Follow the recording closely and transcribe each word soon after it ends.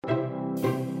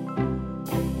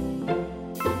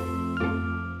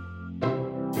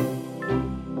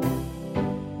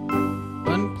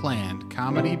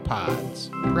Comedy Pods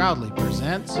proudly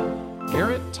presents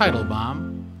Garrett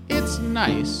Teitelbaum. It's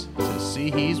nice to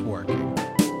see he's working.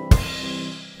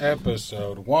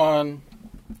 Episode 1.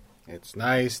 It's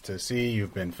nice to see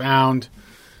you've been found.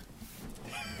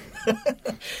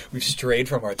 We've strayed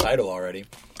from our title already.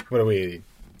 What are we?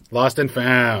 Lost and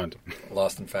Found.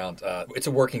 Lost and Found. It's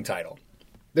a working title.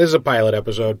 This is a pilot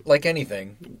episode. Like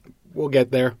anything, We'll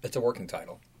get there. it's a working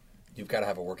title. You've got to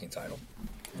have a working title.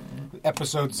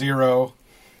 Episode 0.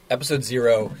 Episode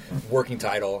 0, working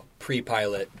title,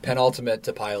 pre-pilot, penultimate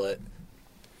to pilot.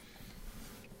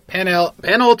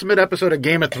 Penultimate episode of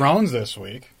Game of Thrones this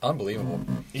week. Unbelievable.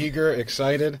 Eager,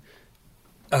 excited.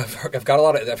 I've heard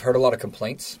a lot of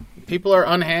complaints. People are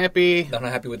unhappy. I'm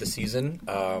not happy with the season.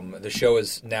 The show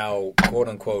is now quote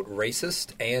unquote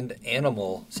racist and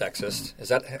animal sexist. Is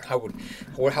that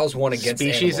how's one against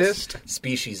Speciesist? animals?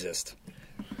 Speciesist.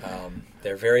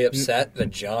 They're very upset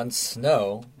that Jon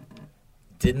Snow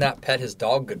did not pet his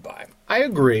dog goodbye. I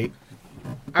agree.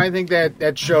 I think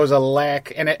that shows a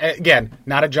lack, and again,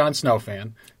 not a Jon Snow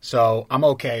fan, so I'm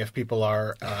okay if people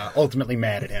are ultimately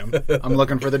mad at him. I'm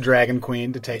looking for the Dragon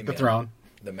Queen to take the throne.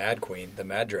 The Mad Queen, the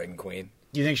Mad Dragon Queen.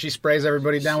 Do you think she sprays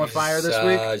everybody down with fire this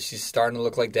week? She's starting to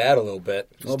look like Dad a little bit.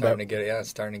 Starting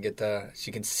to get.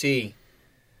 She can see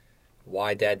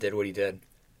why Dad did what he did.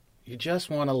 You just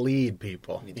want to lead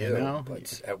people, You do, you know?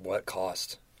 but at what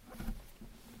cost?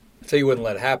 So you wouldn't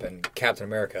let it happen. Captain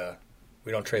America,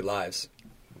 we don't trade lives.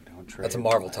 That's a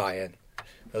Marvel tie-in.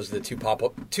 Those are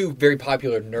the two very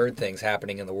popular nerd things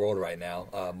happening in the world right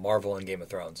now. Marvel and Game of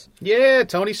Thrones. Yeah,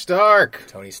 Tony Stark.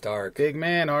 Tony Stark. Big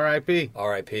man, R.I.P.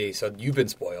 R.I.P. So you've been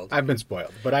spoiled. I've been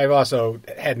spoiled, but I've also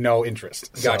had no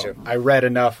interest. So Gotcha. I read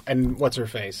enough, and what's her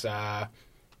face?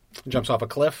 Jumps off a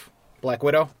cliff. Black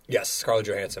Widow. Yes, Scarlett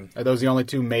Johansson. Are those the only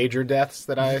two major deaths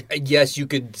that I... Yes, you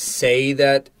could say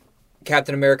that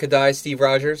Captain America dies, Steve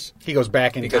Rogers. He goes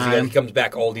back in Because time. he comes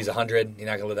back old. He's 100. He's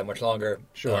not going to live that much longer.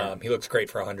 Sure. He looks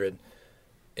great for 100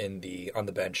 on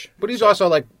the bench. But he's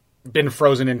also, been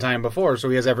frozen in time before, so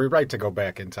he has every right to go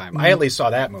back in time. I at least saw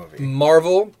that movie.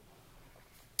 Marvel,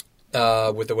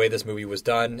 with the way this movie was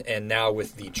done, and now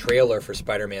with the trailer for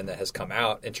Spider-Man that has come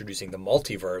out, introducing the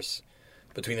multiverse,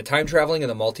 between the time traveling and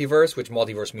the multiverse, which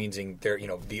multiverse means they're,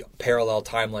 the parallel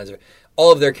timelines,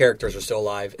 all of their characters are still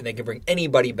alive, and they can bring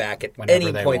anybody back at Whenever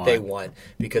any point they want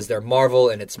because they're Marvel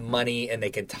and it's money and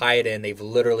they can tie it in. They've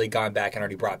literally gone back and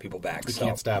already brought people back. You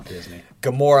can't stop Disney.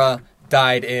 Gamora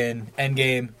died in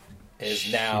Endgame,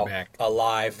 is now back.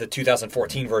 alive. The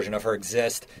 2014 version of her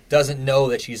exists. Doesn't know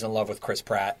that she's in love with Chris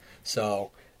Pratt,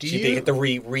 so they get to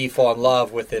re-fall in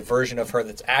love with the version of her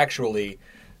that's actually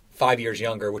 5 years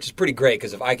younger, which is pretty great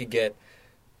because if I could get,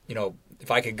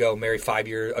 if I could go marry 5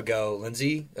 years ago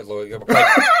Lindsay,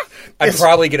 I'd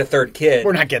probably get a third kid.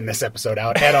 We're not getting this episode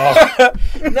out at all.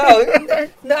 No,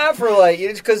 not for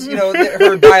it's because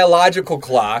her biological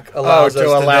clock allows us to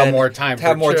allow more time to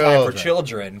have for more time for children.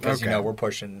 children because Okay. we're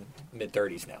pushing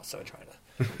mid-30s now, so I'm trying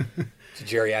to. It's a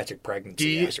geriatric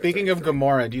pregnancy. Speaking of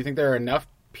Gamora, do you think there are enough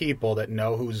people that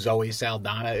know who Zoe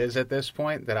Saldana is at this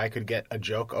point that I could get a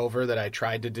joke over that I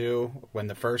tried to do when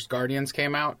the first Guardians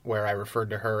came out, where I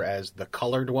referred to her as the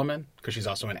colored woman because she's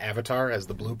also an Avatar as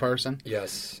the blue person?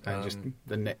 Yes, I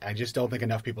just don't think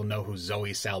enough people know who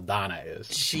Zoe Saldana is.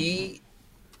 she,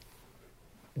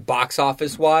 box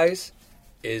office wise,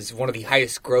 is one of the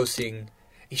highest grossing.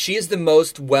 She is the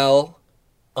most known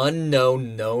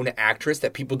actress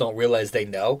that people don't realize they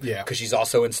know. Yeah. Because she's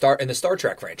also in the Star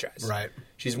Trek franchise. Right.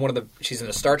 She's in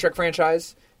the Star Trek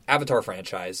franchise, Avatar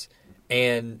franchise,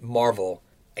 and Marvel.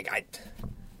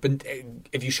 But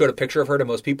if you showed a picture of her to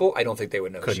most people, I don't think they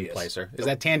would know who she Couldn't is. place her. Is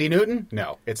that Tandy Newton?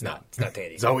 No, it's not. It's not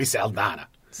Tandy. Zoe Saldana.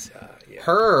 Yeah.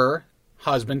 Her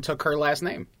husband took her last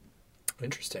name.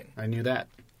 Interesting. I knew that.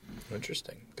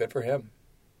 Interesting. Good for him,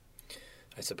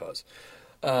 I suppose.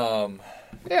 Yeah,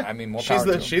 I mean, more power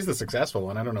to him. she's the successful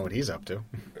one. I don't know what he's up to.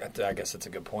 I guess that's a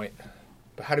good point.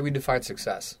 But how do we define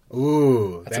success?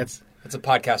 Ooh, That's a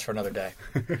podcast for another day.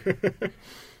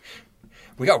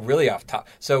 We got really off top.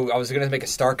 So I was going to make a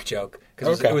Stark joke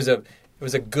because it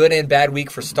was a good and bad week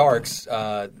for Starks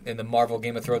in the Marvel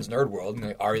Game of Thrones nerd world.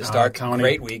 Arya Stark,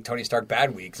 great week. Tony Stark,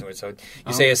 bad week. So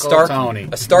you say a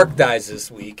Stark dies this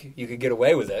week, you could get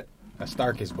away with it. A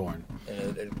Stark is born.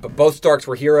 But both Starks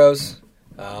were heroes.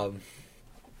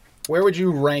 Where would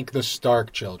you rank the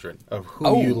Stark children of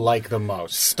who you like the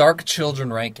most? Stark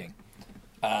children ranking.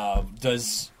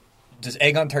 Does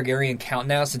Aegon Targaryen count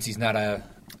now since he's not a...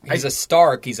 He's a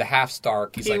Stark. He's a half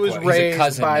Stark. He's he like was what? raised He's a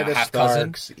cousin, by now, the half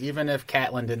Starks. cousin. Even if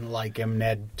Catelyn didn't like him,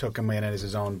 Ned took him in as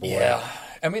his own boy. Yeah,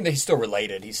 I mean he's still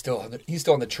related. He's still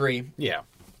on the tree. Yeah.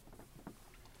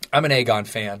 I'm an Aegon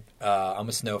fan. I'm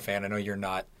a Snow fan. I know you're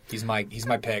not. He's my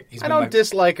pick. I don't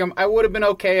dislike him. I would have been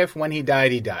okay if when he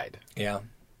died, he died. Yeah.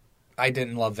 I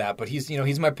didn't love that, but he's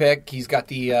my pick. He's got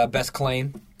the best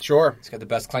claim. Sure. He's got the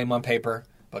best claim on paper,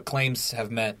 but claims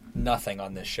have meant nothing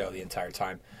on this show the entire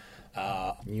time.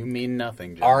 You mean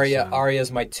nothing, John.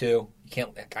 Arya's my 2.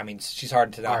 She's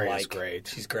hard to not Arya's like. great.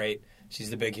 She's great. She's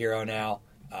the big hero now.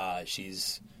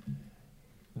 She's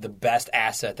the best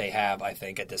asset they have, I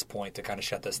think, at this point to kind of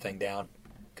shut this thing down.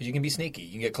 Because you can be sneaky.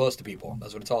 You can get close to people.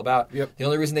 That's what it's all about. Yep. The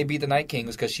only reason they beat the Night King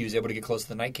was because she was able to get close to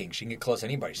the Night King. She can get close to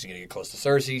anybody. She's going to get close to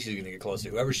Cersei. She's going to get close to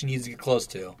whoever she needs to get close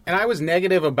to. And I was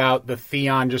negative about the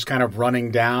Theon just kind of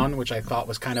running down, which I thought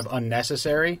was kind of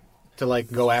unnecessary to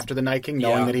go after the Night King,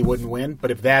 knowing that he wouldn't win.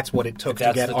 But if that's what it took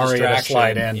to get Arya to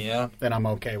slide in, then I'm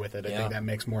okay with it. I think that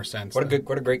makes more sense. What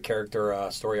a great character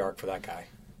story arc for that guy.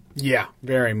 Yeah,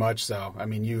 very much so. I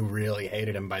mean, you really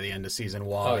hated him by the end of season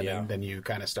 1, and then you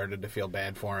kind of started to feel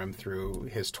bad for him through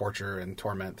his torture and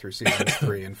torment through seasons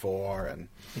 3 and 4. And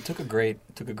he took a great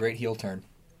heel turn.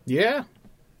 Yeah,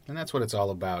 and that's what it's all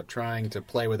about, trying to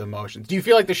play with emotions. Do you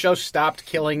feel like the show stopped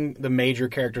killing the major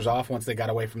characters off once they got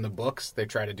away from the books? They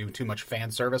try to do too much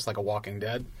fan service, like a Walking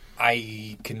Dead?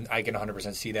 I can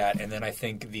 100% see that, and then I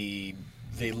think they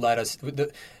let us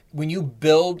when you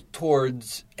build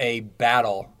towards a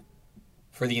battle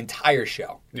for the entire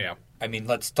show. Yeah. I mean,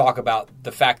 let's talk about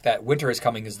the fact that Winter is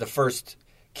Coming is the first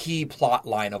key plot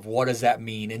line of what does that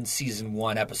mean in Season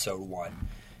 1, Episode 1.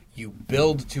 You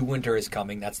build to Winter is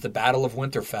Coming. That's the Battle of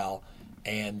Winterfell,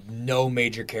 and no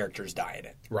major characters die in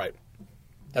it. Right.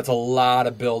 That's a lot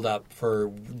of build-up for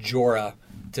Jorah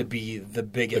to be the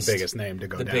biggest name to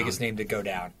go down. The biggest name to go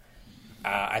down.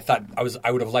 I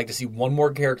would have liked to see one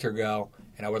more character go,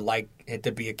 and I would like it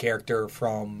to be a character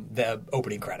from the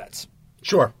opening credits.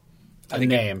 Sure. One of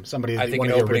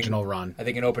the original run. I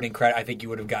think an opening credit, I think you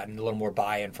would have gotten a little more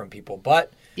buy-in from people.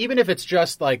 But even if it's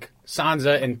just like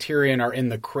Sansa and Tyrion are in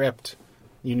the crypt,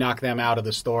 you knock them out of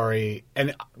the story.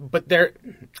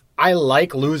 I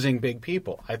like losing big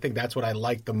people. I think that's what I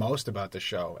liked the most about the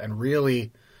show. And really,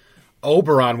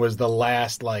 Oberyn was the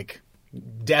last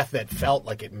death that felt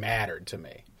like it mattered to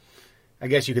me. I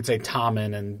guess you could say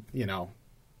Tommen and,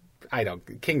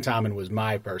 King Tommen was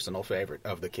my personal favorite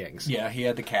of the kings. Yeah, he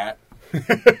had the cat.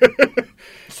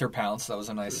 Sir Pounce, that was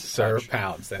a nice Sir touch.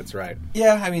 Pounce, that's right.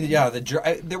 Yeah, I mean,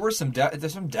 there were some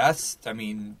deaths. I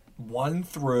mean, 1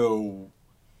 through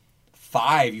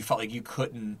 5, you felt like you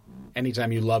couldn't.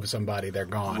 Anytime you love somebody, they're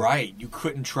gone. Right, you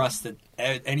couldn't trust that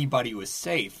anybody was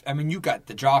safe. I mean, you got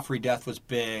the Joffrey death was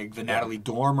big, the Natalie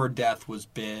Dormer death was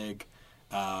big,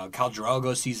 Khal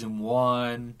Drogo season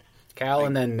 1. Cal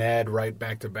and then Ned right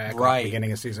back to back, right?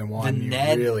 Beginning of season 1.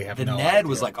 Ned idea.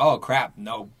 Was like, oh crap,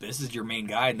 no, this is your main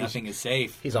guy. Nothing is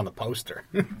safe. He's on the poster.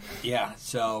 Yeah,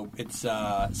 so it's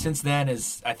since then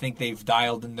I think they've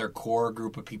dialed in their core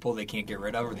group of people they can't get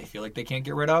rid of, or they feel like they can't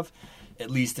get rid of,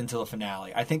 at least until the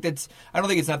finale. I don't think it's not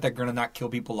that they're going to not kill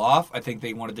people off. I think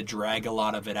they wanted to drag a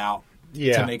lot of it out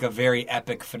to make a very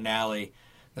epic finale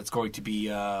that's going to be.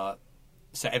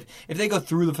 If they go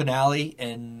through the finale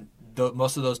and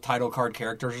most of those title card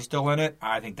characters are still in it,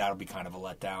 I think that'll be kind of a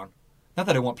letdown. Not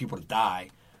that I want people to die,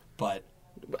 but...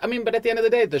 I mean, but at the end of the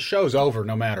day, the show's over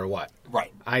no matter what.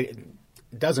 Right.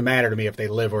 It doesn't matter to me if they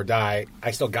live or die.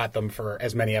 I still got them for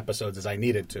as many episodes as I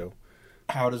needed to.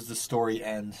 How does the story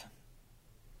end?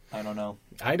 I don't know.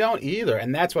 I don't either,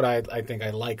 and that's what I think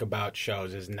I like about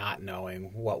shows is not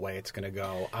knowing what way it's going to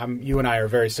go. You and I are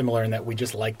very similar in that we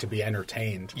just like to be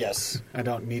entertained. Yes. I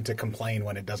don't need to complain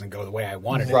when it doesn't go the way I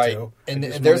wanted it to. And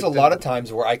there's a lot of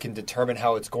times where I can determine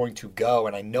how it's going to go,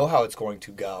 and I know how it's going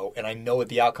to go, and I know what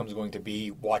the outcome is going to be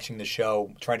watching the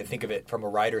show, trying to think of it from a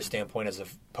writer's standpoint as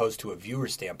opposed to a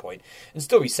viewer's standpoint, and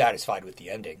still be satisfied with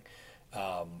the ending.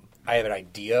 I have an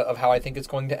idea of how I think it's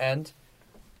going to end.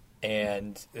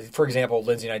 And, for example,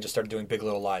 Lindsay and I just started doing Big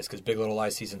Little Lies because Big Little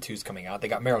Lies Season 2 is coming out. They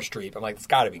got Meryl Streep. I'm like, it's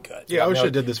got to be good. Yeah,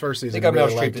 Osha did this first season. They got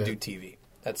Meryl Streep to do TV.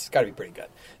 That's got to be pretty good.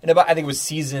 And I think it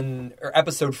was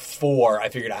episode 4, I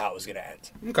figured out how it was going to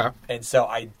end. Okay. And so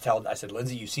I said,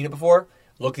 Lindsay, you've seen it before.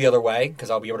 Look the other way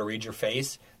because I'll be able to read your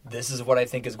face. This is what I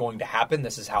think is going to happen.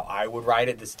 This is how I would write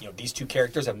it. These two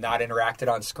characters have not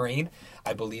interacted on screen.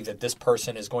 I believe that this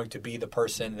person is going to be the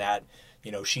person that,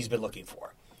 she's been looking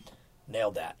for.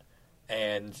 Nailed that.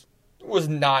 And was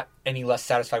not any less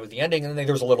satisfied with the ending. And then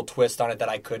there was a little twist on it that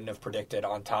I couldn't have predicted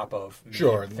on top of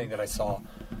the thing that I saw.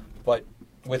 But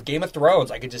with Game of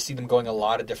Thrones, I could just see them going a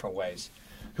lot of different ways.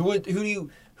 Who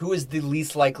is the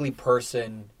least likely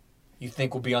person you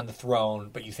think will be on the throne,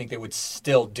 but you think they would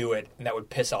still do it, and that would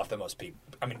piss off the most people?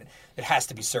 I mean, it has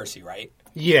to be Cersei, right?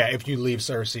 Yeah, if you leave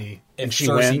Cersei and she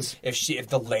Cersei, wins. If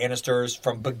the Lannisters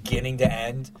from beginning to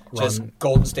end, just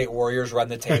Golden State Warriors run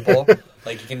the table.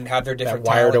 Like you can have their different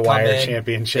wire to talent come wire in.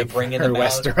 championship. They bring in for the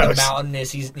mountain. Westeros. The mountain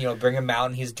is bring him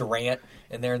mountain. He's Durant,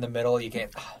 and they're in the middle. You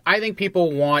can't. I think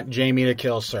people want Jaime to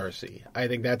kill Cersei. I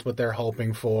think that's what they're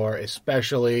hoping for,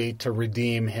 especially to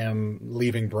redeem him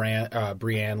leaving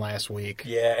Brienne last week.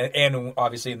 Yeah, and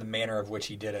obviously in the manner of which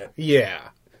he did it. Yeah.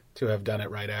 To have done it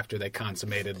right after they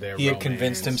consummated their He had romance.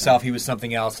 convinced himself he was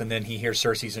something else, and then he hears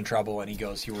Cersei's in trouble, and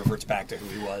he reverts back to who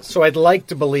he was. So I'd like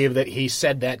to believe that he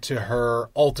said that to her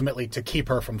ultimately to keep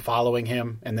her from following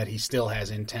him, and that he still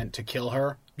has intent to kill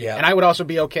her. Yeah. And I would also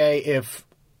be okay if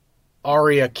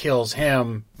Arya kills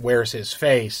him, wears his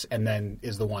face, and then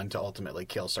is the one to ultimately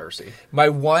kill Cersei. My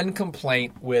one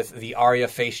complaint with the Arya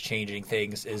face changing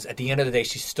things is at the end of the day,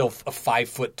 she's still a 5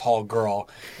 foot tall girl,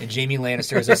 and Jaime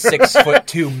Lannister is a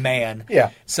 6'2" man.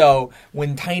 Yeah. So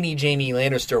when tiny Jaime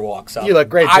Lannister walks up, You look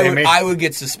great, Jaime. I would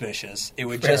get suspicious. It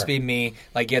would Fair. just be me.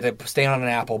 Like you had to stand on an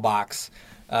apple box.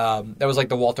 That was like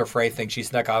the Walter Frey thing. She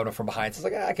snuck out from behind. So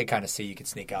it's like I could kind of see you could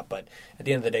sneak up, but at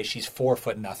the end of the day, she's 4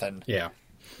 foot nothing. Yeah.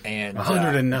 And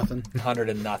 100 and nothing. 100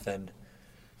 and nothing.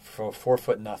 4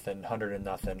 foot nothing. 100 and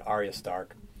nothing. Arya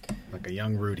Stark. Like a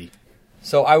young Rudy.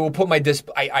 So I will put my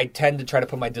I tend to try to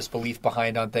put my disbelief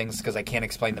behind on things because I can't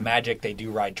explain the magic. They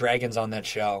do ride dragons on that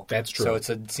show. That's true.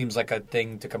 So it seems like a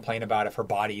thing to complain about if her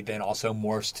body then also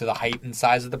morphs to the height and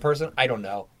size of the person. I don't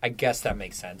know. I guess that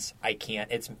makes sense. I can't.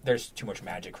 There's too much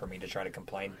magic for me to try to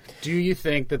complain. Do you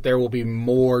think that there will be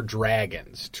more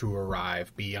dragons to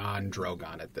arrive beyond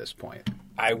Drogon at this point?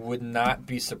 I would not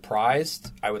be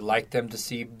surprised. I would like them to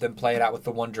see them play it out with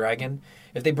the one dragon.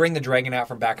 If they bring the dragon out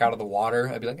from back out of the water,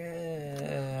 I'd be like,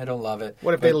 I don't love it.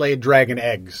 What if they laid dragon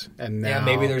eggs and now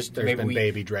maybe there's been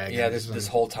baby dragons? Yeah, this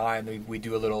whole time we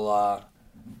do a little.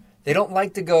 They don't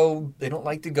like to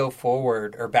go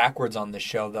forward or backwards on this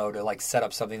show though to like set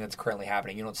up something that's currently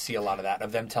happening. You don't see a lot of that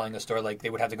of them telling a story. Like they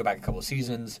would have to go back a couple of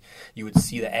seasons. You would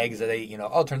see the eggs that they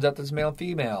it turns out this male and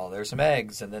female. There's some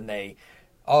eggs, and then they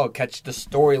catch the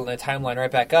story and the timeline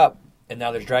right back up. And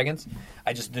now there's dragons.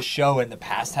 The show in the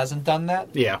past hasn't done that.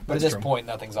 Yeah, but at this point,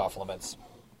 nothing's off limits.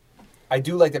 I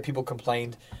do like that people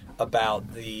complained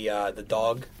about the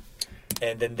dog,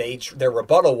 and then their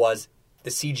rebuttal was the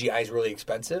CGI is really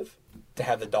expensive to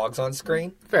have the dogs on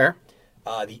screen. Fair.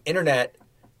 The internet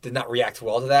did not react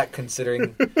well to that,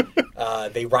 considering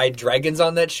they ride dragons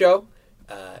on that show,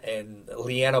 and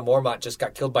Lyanna Mormont just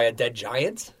got killed by a dead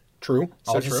giant. True.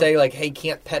 So to say like, hey,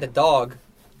 can't pet a dog.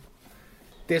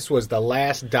 This was the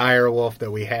last direwolf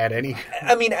that we had any.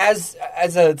 I mean, as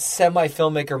a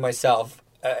semi-filmmaker myself,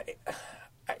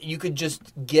 you could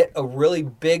just get a really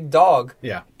big dog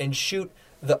and shoot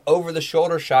the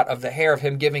over-the-shoulder shot of the hair of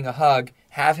him giving a hug,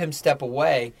 have him step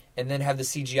away, and then have the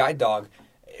CGI dog.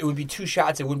 It would be 2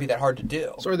 shots. It wouldn't be that hard to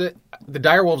do. So the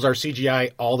direwolves are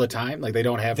CGI all the time? Like they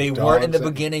don't have They dogs weren't in the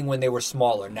beginning when they were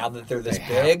smaller. Now that they're this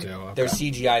big, okay. they're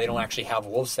CGI. They don't actually have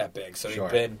wolves that big. So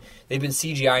they've been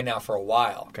CGI now for a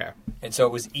while. Okay. And so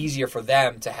it was easier for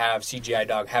them to have CGI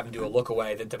dog have them do a look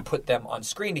away than to put them on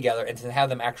screen together and to have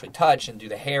them actually touch and do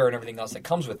the hair and everything else that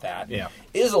comes with that. Yeah.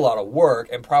 Is a lot of work,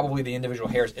 and probably the individual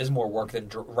hairs is more work than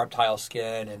reptile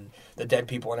skin and the dead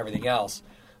people and everything else.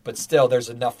 But still, there's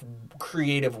enough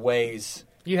creative ways.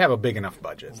 You have a big enough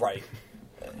budget. Right.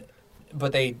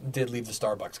 But they did leave the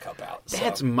Starbucks cup out. So.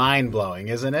 That's mind-blowing,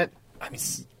 isn't it? I mean,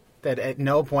 that at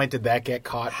no point did that get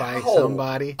caught by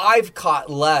somebody. I've caught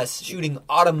less shooting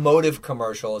automotive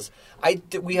commercials.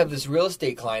 We have this real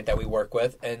estate client that we work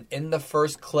with, and in the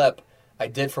first clip I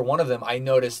did for one of them, I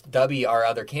noticed Dubby, our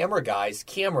other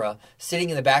camera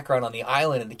sitting in the background on the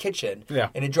island in the kitchen. Yeah.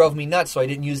 And it drove me nuts, so I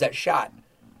didn't use that shot.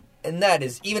 And that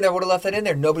is, even if I would have left that in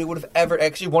there, nobody would have ever...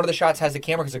 Actually, one of the shots has the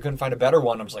camera because I couldn't find a better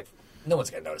one. I was like, no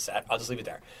one's going to notice that. I'll just leave it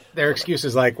there. Their excuse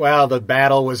is like, well, the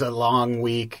battle was a long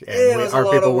week and our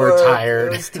lot people of were work.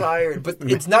 tired. It was tired. But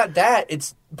it's not that.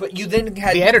 But you then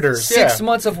had the editors, 6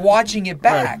 months of watching it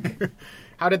back. Right.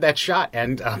 How did that shot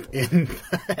end up in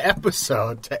the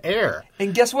episode to air?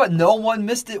 And guess what? No one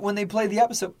missed it when they played the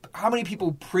episode. How many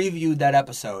people previewed that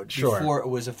episode before it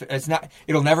was? It's not.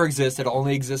 It'll never exist. It'll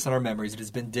only exist in our memories. It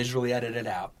has been digitally edited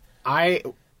out. I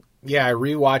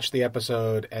rewatched the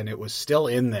episode and it was still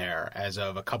in there as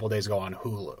of a couple days ago on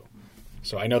Hulu.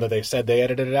 So I know that they said they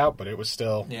edited it out, but it was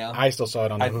still. Yeah. I still saw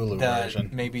it on the Hulu version.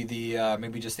 Maybe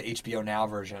just the HBO Now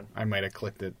version. I might have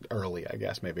clicked it early. I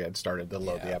guess maybe I'd started to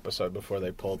load the episode before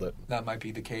they pulled it. That might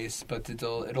be the case, but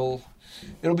it'll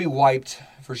be wiped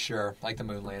for sure, like the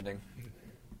moon landing.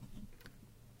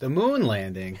 The moon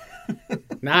landing,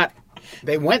 not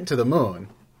they went to the moon.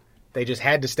 They just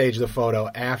had to stage the photo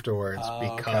afterwards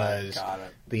because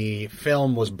the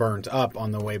film was burnt up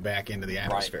on the way back into the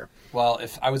atmosphere. Right. Well,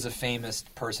 if I was a famous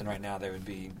person right now, they would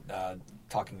be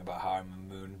talking about how I'm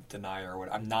a moon denier or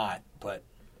what. I'm not, but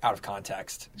out of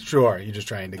context. Sure, you're just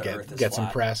trying to get some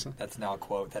flat. press. That's now a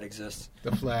quote that exists.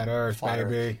 The flat Earth,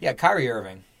 baby. Yeah, Kyrie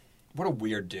Irving. What a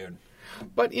weird dude.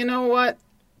 But you know what?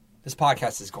 This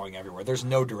podcast is going everywhere. There's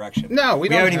no direction. No, we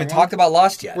haven't even talked about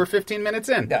Lost yet. We're 15 minutes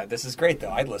in. Yeah, this is great,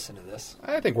 though. I'd listen to this.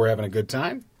 I think we're having a good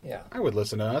time. Yeah. I would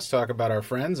listen to us talk about our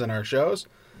friends and our shows.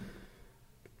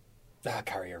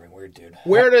 Kyrie Irving, weird dude.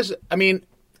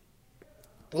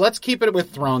 Let's keep it with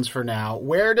Thrones for now.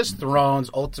 Where does Thrones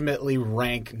ultimately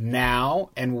rank now,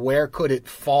 and where could it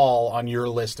fall on your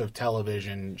list of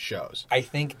television shows? I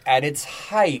think at its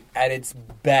height, at its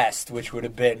best, which would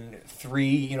have been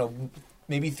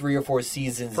maybe 3 or 4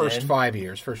 seasons First 4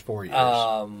 years.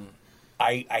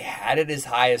 I had it as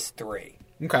high as 3.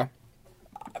 Okay.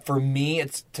 For me,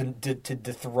 it's to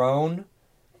dethrone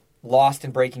Lost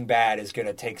and Breaking Bad is going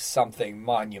to take something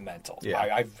monumental. Yeah.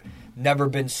 I've never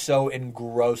been so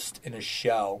engrossed in a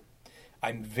show.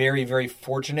 I'm very, very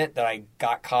fortunate that I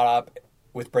got caught up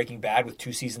with Breaking Bad with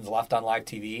 2 seasons left on live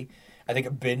TV. I think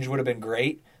a binge would have been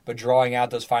great, but drawing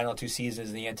out those final 2 seasons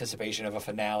in the anticipation of a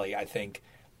finale, I think,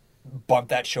 bumped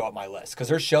that show up my list. Because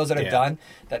there's shows that I've done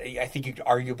that I think you could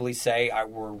arguably say I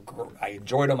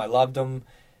enjoyed them, I loved them,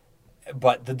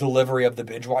 but the delivery of the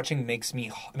binge watching makes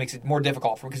it more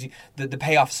difficult for me because the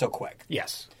payoff is so quick.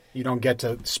 Yes. You don't get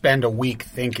to spend a week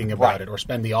thinking about it or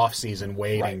spend the off season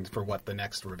waiting for what the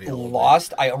next reveal will be.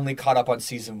 Lost, I only caught up on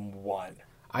season 1.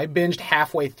 I binged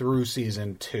halfway through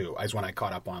season 2 is when I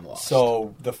caught up on Lost.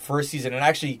 So the first season, and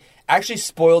actually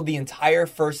spoiled the entire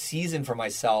first season for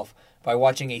myself by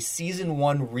watching a season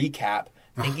 1 recap,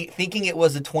 thinking it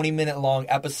was a 20-minute long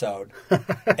episode,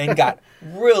 and got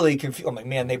really confused. I'm like,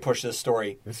 man, they pushed this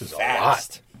story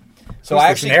fast. So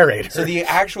narrator? The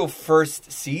actual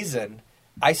first season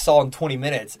I saw in 20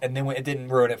 minutes, and then it didn't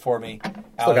ruin it for me.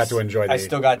 I still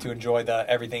got to enjoy the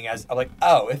everything as I'm like,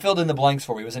 it filled in the blanks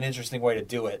for me. It was an interesting way to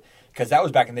do it because that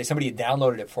was back in the day. Somebody had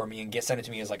downloaded it for me and sent it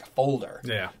to me as like a folder.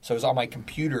 Yeah. So it was on my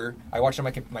computer. I watched it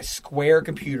on my square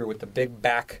computer with the big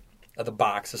back of the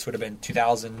box. This would have been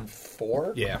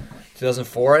 2004. Yeah.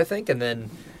 2004, I think, and then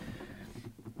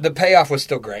the payoff was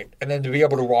still great. And then to be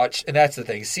able to watch, and that's the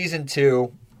thing, season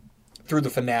 2 through the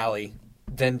finale.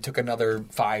 Then took another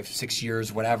 5-6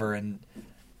 years, whatever, and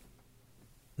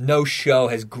no show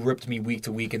has gripped me week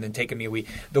to week and then taken me a week.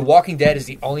 The Walking Dead is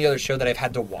the only other show that I've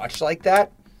had to watch like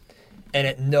that, and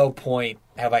at no point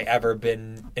have I ever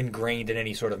been ingrained in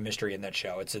any sort of mystery in that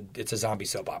show. It's a zombie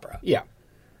soap opera. Yeah,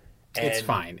 and it's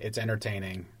fine. It's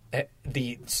entertaining. I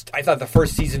thought the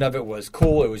first season of it was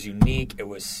cool. It was unique. It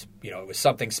was it was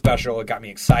something special. It got me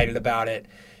excited about it.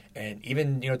 And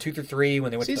even 2 through 3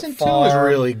 when they went to the farm. Season 2 is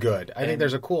really good. I think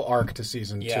there's a cool arc to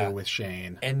season 2 with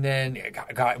Shane. And then it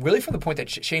got really from the point that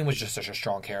Shane was just such a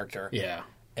strong character. Yeah.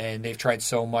 And they've tried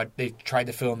so much. They've tried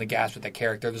to fill in the gaps with that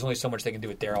character. There's only so much they can do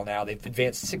with Daryl now. They've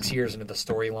advanced 6 years into the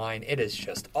storyline. It is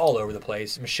just all over the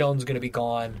place. Michonne's going to be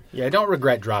gone. Yeah, I don't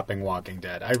regret dropping Walking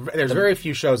Dead. There's very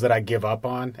few shows that I give up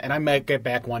on, and I might get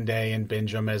back one day and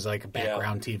binge them as like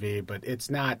background TV, but it's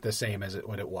not the same as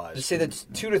what it was. Just say that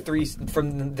 2 to 3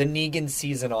 from the Negan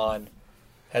season on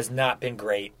has not been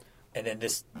great, and then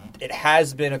it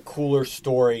has been a cooler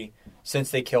story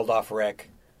since they killed off Rick.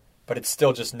 But it's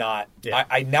still just not. Yeah.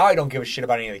 I don't give a shit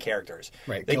about any of the characters.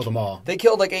 Right, killed them all. They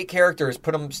killed like 8 characters,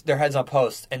 put their heads on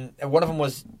posts, and one of them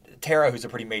was Tara, who's a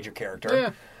pretty major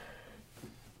character.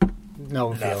 Yeah.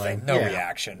 No feeling. No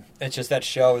reaction. It's just that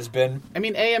show has been... I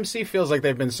mean, AMC feels like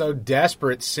they've been so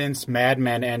desperate since Mad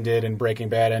Men ended and Breaking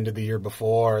Bad ended the year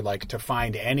before, like, to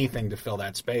find anything to fill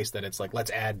that space, that it's like,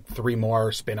 let's add 3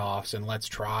 more spin-offs and let's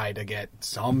try to get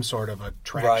some sort of a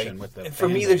traction with the and for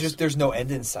me, there's no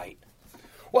end in sight.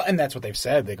 Well, and that's what they've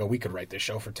said. They go, we could write this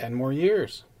show for 10 more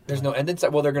years. There's no end in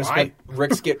sight. Well, they're going to spend...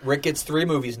 Rick gets 3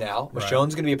 movies now.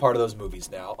 Michonne's going to be a part of those movies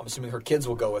now. I'm assuming her kids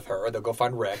will go with her. They'll go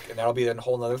find Rick, and that'll be a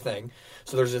whole other thing.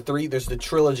 So there's the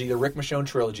trilogy, the Rick Michonne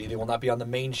trilogy. They will not be on the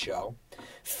main show.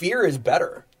 Fear is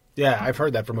better. Yeah, I've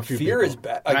heard that from a few people. Fear is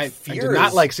better. I did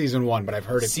not like season 1, but I've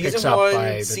heard it picks up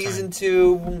by the season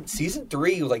time. 2, season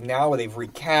 3, like now where they've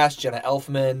recast Jenna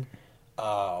Elfman.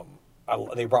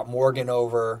 They brought Morgan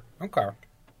over. Okay.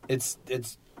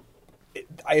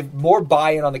 I have more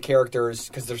buy-in on the characters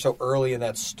because they're so early in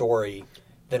that story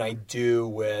than I do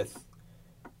with.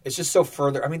 It's just so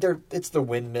further. I mean, it's the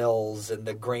windmills and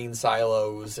the grain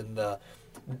silos and the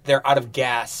they're out of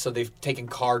gas, so they've taken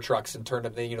car trucks and turned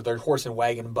them. They're horse and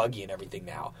wagon and buggy and everything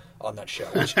now on that show,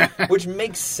 which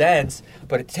makes sense.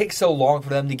 But it takes so long for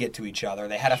them to get to each other.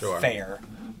 They had a fair,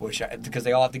 because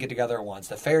they all have to get together at once.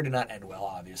 The fair did not end well,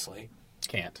 obviously.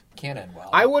 Can't end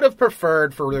well. I would have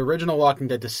preferred for the original Walking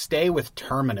Dead to stay with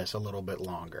Terminus a little bit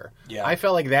longer. Yeah, I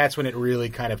felt like that's when it really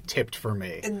kind of tipped for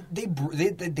me. And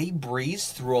they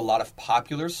breezed through a lot of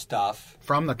popular stuff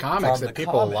from the comics that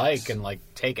people like and like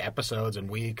take episodes and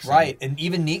weeks. Right, and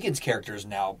even Negan's character is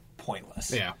now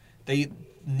pointless. Yeah,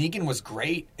 Negan was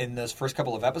great in those first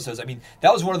couple of episodes. I mean,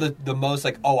 that was one of the most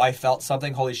like, oh, I felt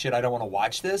something. Holy shit, I don't want to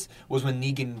watch this. Was when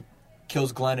Negan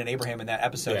kills Glenn and Abraham in that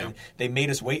episode, and they made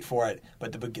us wait for it.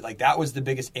 But that was the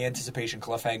biggest anticipation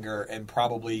cliffhanger and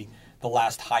probably the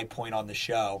last high point on the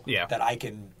show that I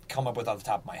can come up with off the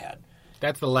top of my head.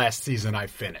 That's the last season I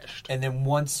finished. And then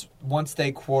once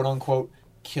they quote unquote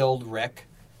killed Rick,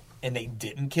 and they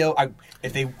didn't kill,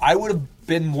 I would have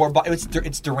been more.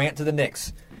 It's Durant to the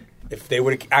Knicks. If they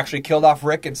would have actually killed off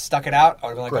Rick and stuck it out, I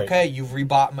would have been like, okay, you've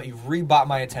rebought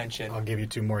my attention. I'll give you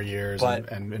 2 more years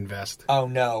and invest. Oh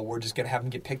no, we're just gonna have him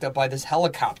get picked up by this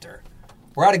helicopter.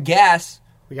 We're out of gas.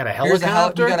 We got a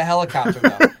helicopter. We got a helicopter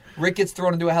now. Rick gets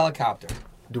thrown into a helicopter.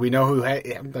 Do we know who?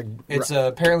 It's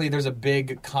apparently there's a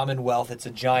big Commonwealth. It's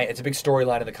a big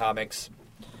storyline in the comics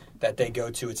that they go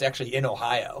to. It's actually in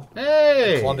Ohio,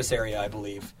 the Columbus area, I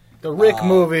believe. The Rick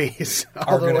movies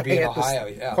are going to be in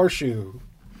Ohio. Horseshoe.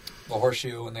 The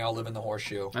Horseshoe, and they all live in the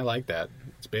Horseshoe. I like that.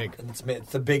 It's big. And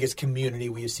it's the biggest community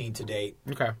we've seen to date.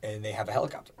 Okay. And they have a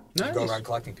helicopter. Nice. They go around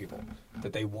collecting people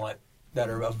that they want that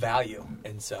are of value.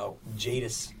 And so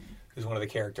Jadis, who's one of the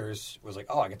characters, was like,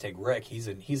 "Oh, I can take Rick. He's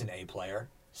an A player,"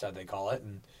 so they call it.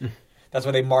 And that's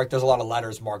why they mark. There's a lot of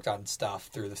letters marked on stuff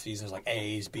through the seasons, like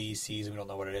A's, B's, C's. And we don't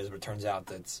know what it is, but it turns out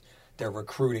that they're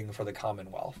recruiting for the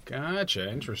Commonwealth. Gotcha.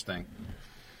 Interesting.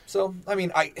 So, I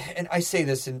mean, I say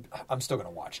this, and I'm still going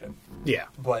to watch it. Yeah.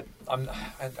 But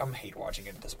I'm hate watching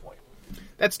it at this point.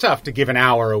 That's tough to give an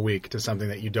hour a week to something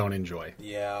that you don't enjoy.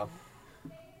 Yeah.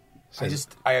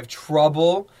 I have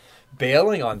trouble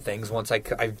bailing on things once I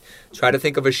try to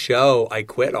think of a show I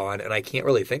quit on, and I can't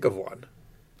really think of one.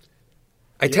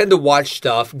 I tend to watch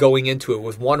stuff going into it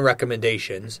with 1,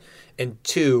 recommendations, and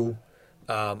 2,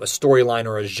 a storyline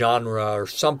or a genre or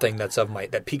something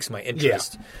that piques my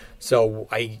interest. Yeah. So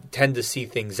I tend to see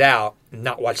things out and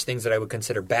not watch things that I would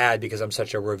consider bad because I'm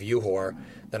such a review whore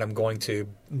that I'm going to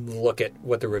look at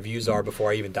what the reviews are before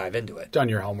I even dive into it. Done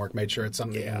your homework, made sure it's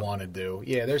something that you want to do.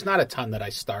 Yeah, there's not a ton that I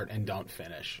start and don't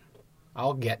finish.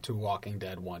 I'll get to Walking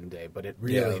Dead one day, but it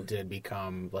really did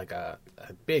become like a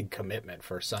big commitment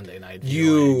for Sunday night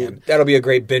viewing. That'll be a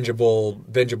great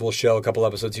bingeable show, a couple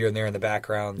episodes here and there in the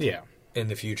background. Yeah. In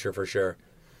the future, for sure.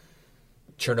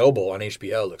 Chernobyl on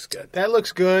HBO looks good. That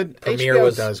looks good.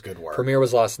 HBO does good work. Premiere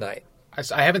was last night.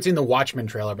 I haven't seen the Watchmen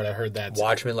trailer, but I heard that.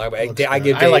 Watchmen, I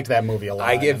liked that movie a lot.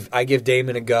 I give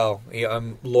Damon a go.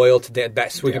 I'm loyal to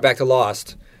swinging back to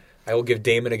Lost. I will give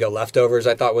Damon a go. Leftovers,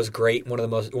 I thought was great. One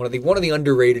of the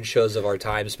underrated shows of our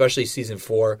time, especially season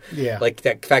 4. Yeah, like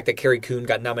that fact that Carrie Coon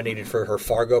got nominated for her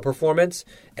Fargo performance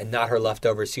and not her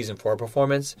Leftovers season 4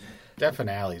 performance. That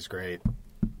finale's great.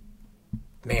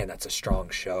 Man, that's a strong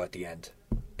show at the end.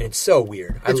 And it's so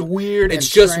weird. It's weird. It's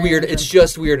just weird. It's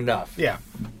just weird enough. Yeah,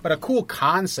 but a cool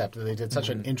concept that they did such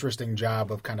an interesting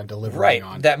job of kind of delivering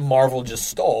on. That Marvel just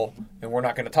stole, and we're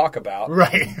not going to talk about.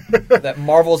 Right. That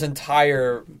Marvel's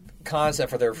entire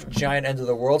concept for their giant end of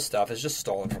the world stuff is just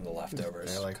stolen from the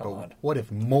Leftovers. Like, come on. What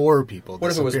if more people?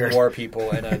 What if it was more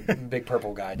people and a big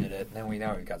purple guy did it? And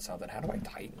now we've got something. How do I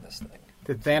tighten this thing?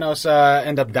 Did Thanos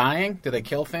end up dying? Did they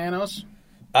kill Thanos?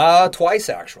 Twice,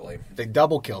 actually. They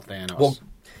double kill Thanos. Well,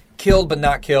 killed but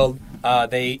not killed.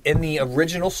 They in the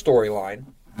original storyline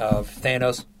of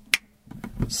Thanos,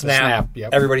 snap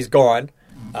yep. Everybody's gone.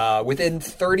 Within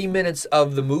 30 minutes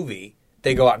of the movie,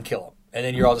 they go out and kill him. And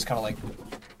then you're all just kind of like,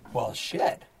 well,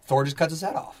 shit. Thor just cuts his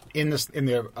head off. In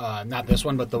the not this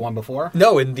one, but the one before?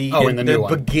 No, in the new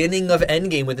one. Beginning of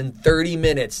Endgame, within 30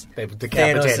 minutes, they've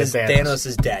decapitated Thanos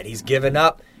is dead. He's given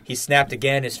up. He snapped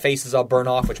again. His face is all burnt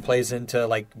off, which plays into,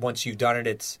 like, once you've done it,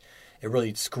 it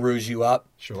really screws you up.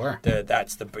 Sure.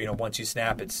 That's once you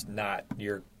snap, it's not,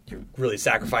 you're really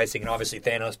sacrificing. And obviously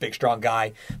Thanos, big, strong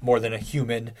guy, more than a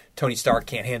human. Tony Stark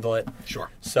can't handle it. Sure.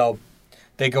 So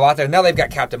they go out there. Now they've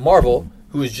got Captain Marvel,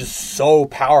 who is just so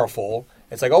powerful.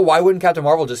 It's like, oh, why wouldn't Captain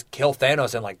Marvel just kill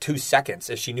Thanos in like 2 seconds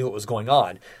if she knew what was going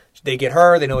on? They get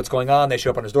her. They know what's going on. They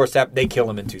show up on his doorstep. They kill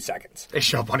him in 2 seconds. They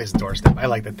show up on his doorstep. I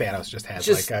like that Thanos just has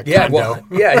like a yeah, condo. well,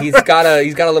 yeah. He's got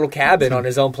a little cabin on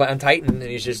his own on Titan, and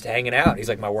he's just hanging out. He's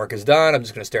like, my work is done. I'm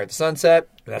just going to stare at the sunset.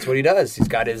 And that's what he does. He's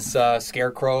got his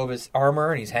scarecrow of his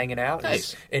armor, and he's hanging out.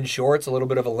 Nice. He's in shorts, a little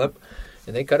bit of a limp,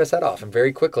 and they cut his head off, and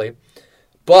very quickly.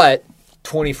 But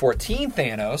 2014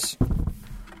 Thanos,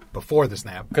 Before the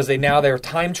snap. because they're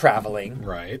time traveling.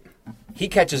 Right. He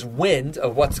catches wind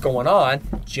of what's going on,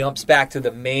 jumps back to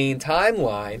the main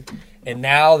timeline, and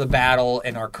now the battle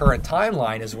in our current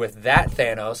timeline is with that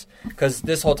Thanos, because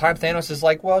this whole time Thanos is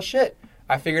like, well, shit,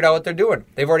 I figured out what they're doing.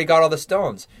 They've already got all the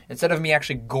stones. Instead of me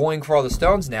actually going for all the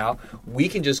stones now, we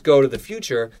can just go to the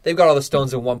future. They've got all the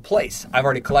stones in one place. I've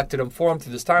already collected them for them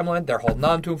through this timeline. They're holding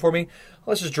on to them for me.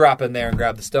 Let's just drop in there and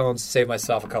grab the stones, save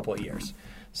myself a couple of years.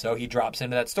 So he drops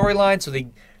into that storyline, so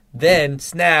then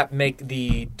Snap make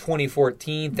the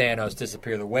 2014 Thanos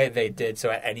disappear the way they did, so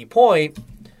at any point,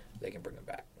 they can bring him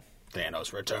back.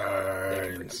 Thanos They can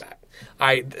bring him returns. back.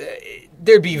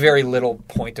 There'd be very little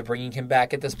point to bringing him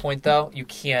back at this point, though. You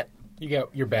can't. You get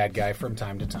your bad guy from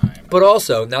time to time. But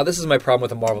also, now this is my problem with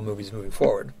the Marvel movies moving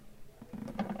forward.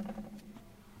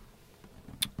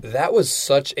 That was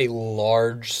such a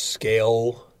large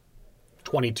scale,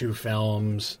 22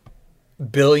 films.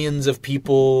 billions of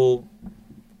people,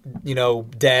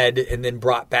 dead and then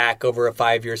brought back over a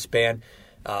 5-year span.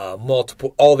 All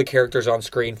the characters on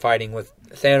screen fighting with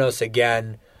Thanos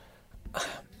again.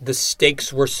 The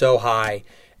stakes were so high,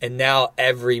 and now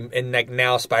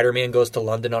now Spider-Man goes to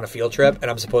London on a field trip,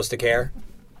 and I'm supposed to care.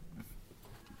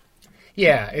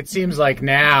 Yeah, it seems like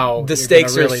now The you're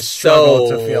stakes gonna really are struggle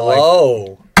so to feel like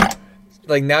low.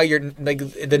 Like now you're like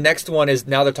the next one is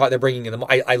now they're bringing in them.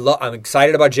 I'm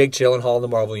excited about Jake Gyllenhaal in the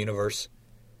Marvel universe.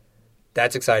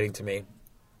 That's exciting to me.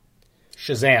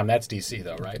 Shazam. That's DC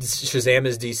though, right? Shazam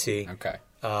is DC. Okay.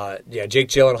 Jake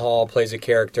Gyllenhaal plays a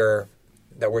character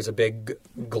that wears a big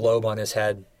globe on his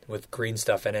head with green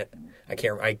stuff in it. I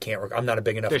can't. I'm not a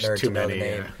big enough There's nerd too to know many, the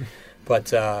name. yeah. But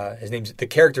the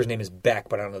character's name is Beck,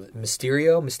 but I don't know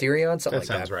Mysterion, something That like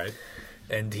sounds that. right.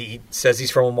 And he says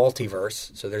he's from a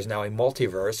multiverse, so there's now a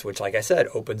multiverse, which, like I said,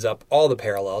 opens up all the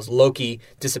parallels. Loki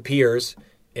disappears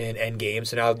in Endgame,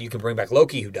 so now you can bring back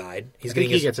Loki, who died. I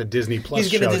think he gets a Disney Plus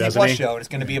He's getting show, a Disney doesn't Plus he? show, and it's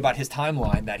going to be about his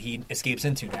timeline that he escapes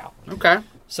into now. Okay.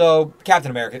 So,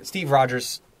 Captain America, Steve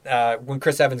Rogers, when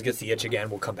Chris Evans gets the itch again,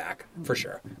 will come back, for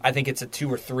sure. I think it's a 2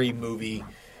 or 3 movie.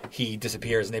 He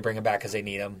disappears, and they bring him back because they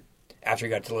need him after he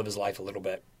got to live his life a little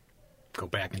bit. Go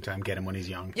back in time, get him when he's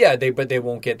young. Yeah, but they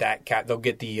won't get that cap. They'll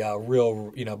get the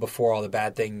real, before all the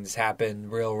bad things happen,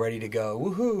 real ready to go.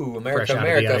 Woohoo! Fresh out of the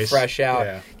America, ice. fresh out.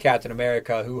 Yeah. Captain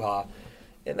America, hoo-ha.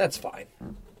 And that's fine.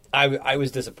 I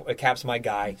was disappointed. Cap's my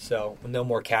guy, so no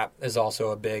more Cap is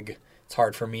also it's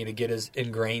hard for me to get as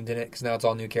ingrained in it because now it's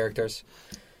all new characters.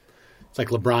 It's like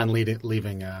LeBron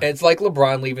leaving. It's like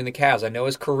LeBron leaving the Cavs. I know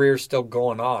his career's still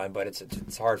going on, but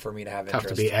it's hard for me to have Tough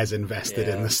interest. to be as invested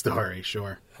in Yeah. the story,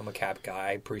 sure. I'm a Cap guy.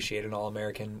 I appreciate an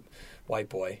all-American white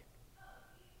boy.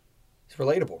 He's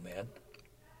relatable, man.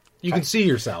 You can see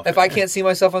yourself. If I can't see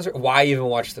myself on screen, why even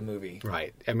watch the movie?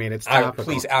 Right. I mean, it's Out, topical.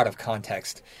 please, out of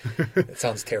context. It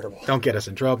sounds terrible. Don't get us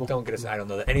in trouble. Don't get us. I don't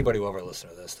know that anybody will ever listen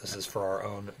to this. This is for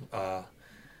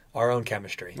our own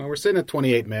chemistry. Well, we're sitting at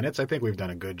 28 minutes. I think we've done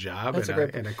a good job That's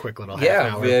in a quick little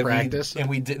half-hour we, practice. and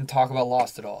we didn't talk about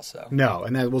Lost at all. So No,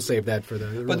 and then we'll save that for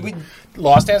the... But we-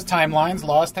 Lost has timelines.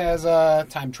 Lost has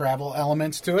time travel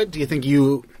elements to it. Do you think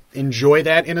you enjoy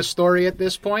that in a story at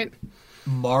this point?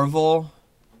 Marvel,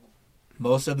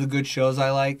 most of the good shows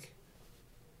I like,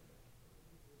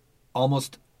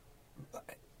 almost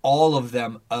all of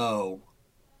them owe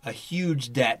a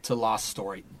huge debt to Lost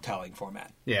storytelling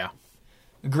format. Yeah.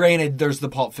 Granted, there's the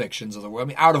Pulp Fictions of the world. I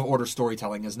mean, out-of-order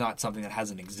storytelling is not something that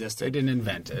hasn't They existed. didn't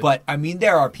invent it. But, I mean,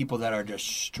 there are people that are just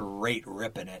straight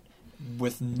ripping it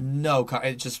with no...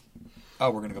 It's just, we're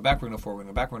going to go back, we're going to go forward, we're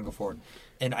going to go back, we're going to go forward.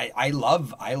 And I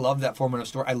love that format of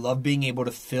story. I love being able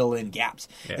to fill in gaps.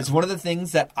 Yeah. It's one of the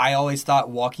things that I always thought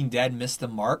Walking Dead missed the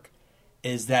mark,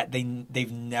 is that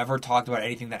they've never talked about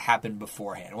anything that happened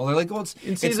beforehand. Well, they're like, well,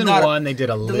 in it's season not one, they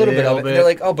did a little bit of it. bit. They're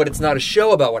like, oh, but it's not a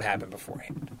show about what happened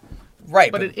beforehand.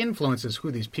 Right. But it influences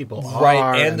who these people Right,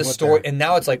 are. and the what story, they're- and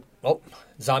now it's like, oh,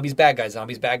 zombies, bad guy,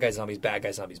 zombies, bad guy, zombies, bad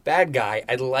guy, zombies, bad guy.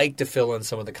 I'd like to fill in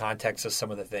some of the context of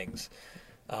some of the things.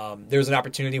 There was an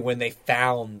opportunity when they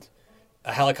found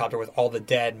a helicopter with all the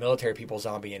dead military people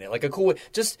zombie in it. Like a cool way.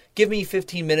 Just give me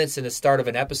 15 minutes in the start of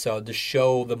an episode to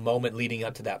show the moment leading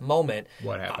up to that moment.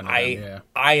 What happened to them, yeah.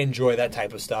 I enjoy that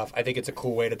type of stuff. I think it's a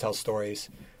cool way to tell stories.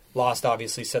 Lost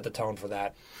obviously set the tone for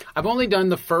that. I've only done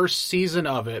the first season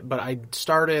of it, but I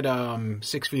started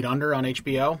 6 Feet Under on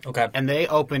HBO. Okay. And they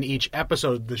open each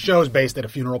episode, the show's based at a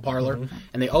funeral parlor,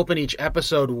 and they open each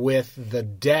episode with the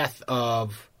death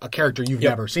of a character you've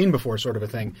never seen before, sort of a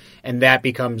thing, and that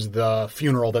becomes the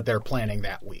funeral that they're planning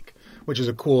that week, which is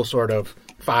a cool sort of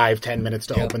 5-10 minutes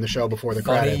to open the show before the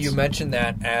credits. Funny you mentioned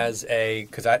that as a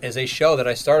show that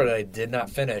I started, I did not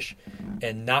finish,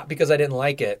 and not because I didn't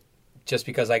like it, just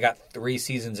because I got 3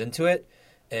 seasons into it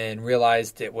and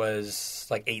realized it was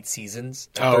like 8 seasons,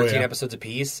 13 episodes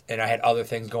apiece, and I had other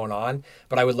things going on.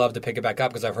 But I would love to pick it back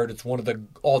up because I've heard it's one of the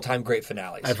all-time great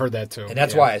finales. I've heard that too. And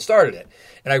that's why I started it.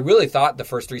 And I really thought the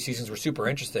first 3 seasons were super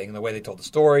interesting in the way they told the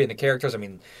story and the characters. I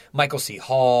mean, Michael C.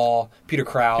 Hall, Peter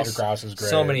Krause. Peter Krause is great.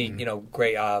 So many,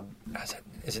 great.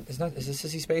 Is this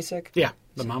Sissy Spacek? Yeah,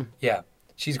 the mom. Yeah,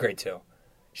 she's great too.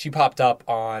 She popped up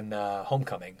on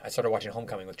Homecoming. I started watching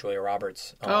Homecoming with Julia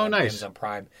Roberts on Amazon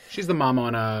Prime. She's the mom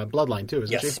on Bloodline, too,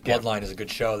 isn't she? Yes, Bloodline is a good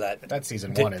show. That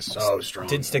season 1 is so strong.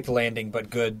 Didn't stick the landing, but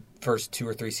good first 2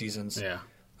 or 3 seasons.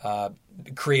 Yeah.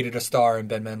 Created a star in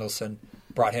Ben Mendelsohn.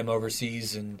 Brought him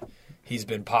overseas, and he's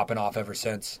been popping off ever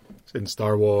since. In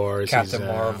Star Wars. Captain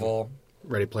Marvel.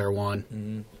 Ready Player One.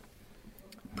 Mm-hmm.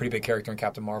 Pretty big character in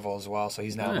Captain Marvel as well, so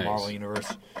he's now in the Marvel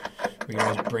Universe.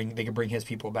 They can bring his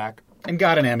people back. And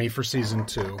got an Emmy for season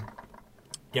 2.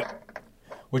 Yep.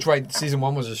 Which season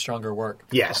 1 was a stronger work.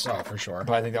 Yes, for sure.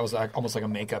 But I think that was almost like a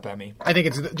makeup Emmy. I think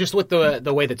it's just with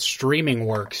the way that streaming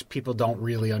works, people don't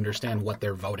really understand what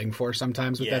they're voting for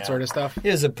sometimes with that sort of stuff. It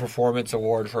is a performance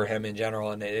award for him in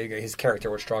general, and his character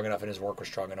was strong enough and his work was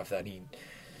strong enough that he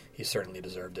certainly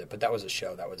deserved it. But that was a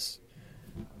show that was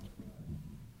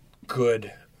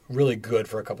good, really good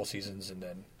for a couple seasons, and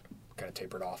then kind of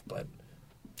tapered off. But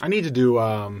I need to do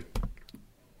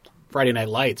Friday Night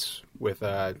Lights with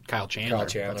Kyle Chandler.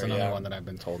 That's another one that I've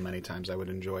been told many times I would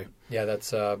enjoy. Yeah,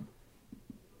 that's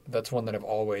one that I've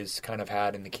always kind of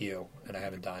had in the queue, and I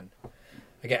haven't done.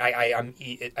 Again,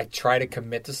 I try to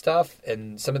commit to stuff,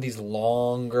 and some of these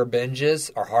longer binges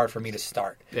are hard for me to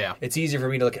start. Yeah. It's easier for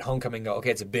me to look at Homecoming and go,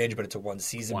 okay, it's a binge, but it's a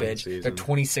one-season binge. They're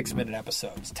 26-minute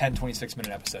episodes, 10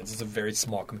 26-minute episodes. It's a very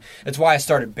small... That's why I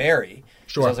started Barry.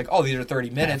 Sure. So I was like, oh, these are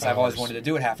 30 minutes. I've always wanted to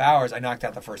do it half hours. I knocked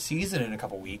out the first season in a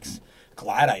couple weeks.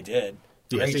 Glad I did.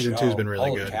 Great season 2's been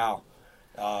really good. Holy cow.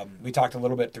 We talked a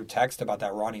little bit through text about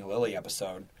that Ronnie Lilly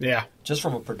episode. Yeah. Just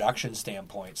from a production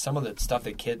standpoint, some of the stuff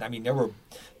there were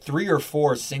 3 or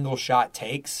 4 single shot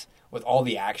takes with all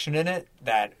the action in it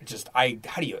that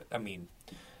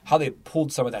how they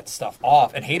pulled some of that stuff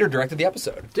off. And Hader directed the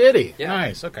episode. Did he? Yeah.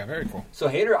 Nice. Okay, very cool. So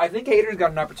I think Hader's got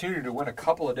an opportunity to win a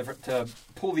couple of to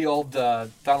pull the old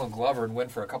Donald Glover and win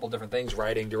for a couple of different things,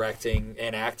 writing, directing,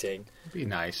 and acting. Be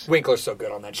nice. Winkler's so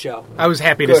good on that show. I was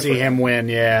happy to see him win.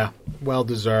 Yeah, well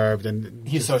deserved, and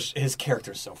his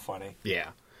character's so funny. Yeah,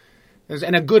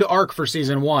 and a good arc for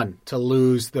season 1 to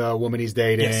lose the woman he's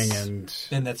dating,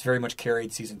 and that's very much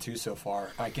carried season 2 so far.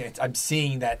 I'm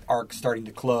seeing that arc starting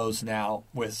to close now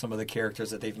with some of the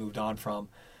characters that they've moved on from,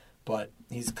 but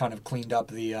he's kind of cleaned up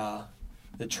the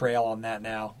trail on that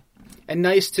now. And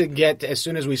nice to get, as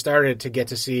soon as we started, to get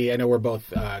to see, I know we're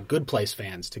both Good Place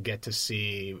fans, to get to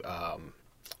see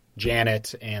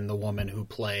Janet and the woman who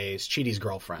plays Chidi's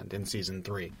girlfriend in season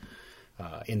 3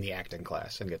 in the acting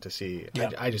class, and get to see,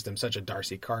 I just am such a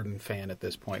Darcy Carden fan at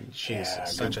this point. She's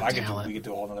such a talent. We could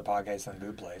do a whole other podcast on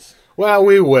Good Place. Well,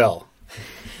 we will.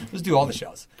 Let's do all the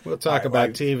shows. We'll talk about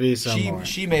TV some more.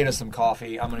 She made us some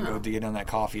coffee. I'm going to go dig on that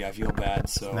coffee. I feel bad.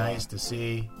 So it's nice to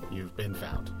see you've been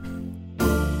found.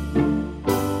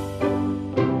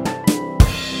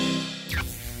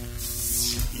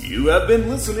 You have been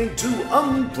listening to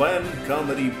Unplanned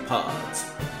Comedy Pods,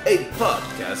 a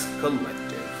podcast collection.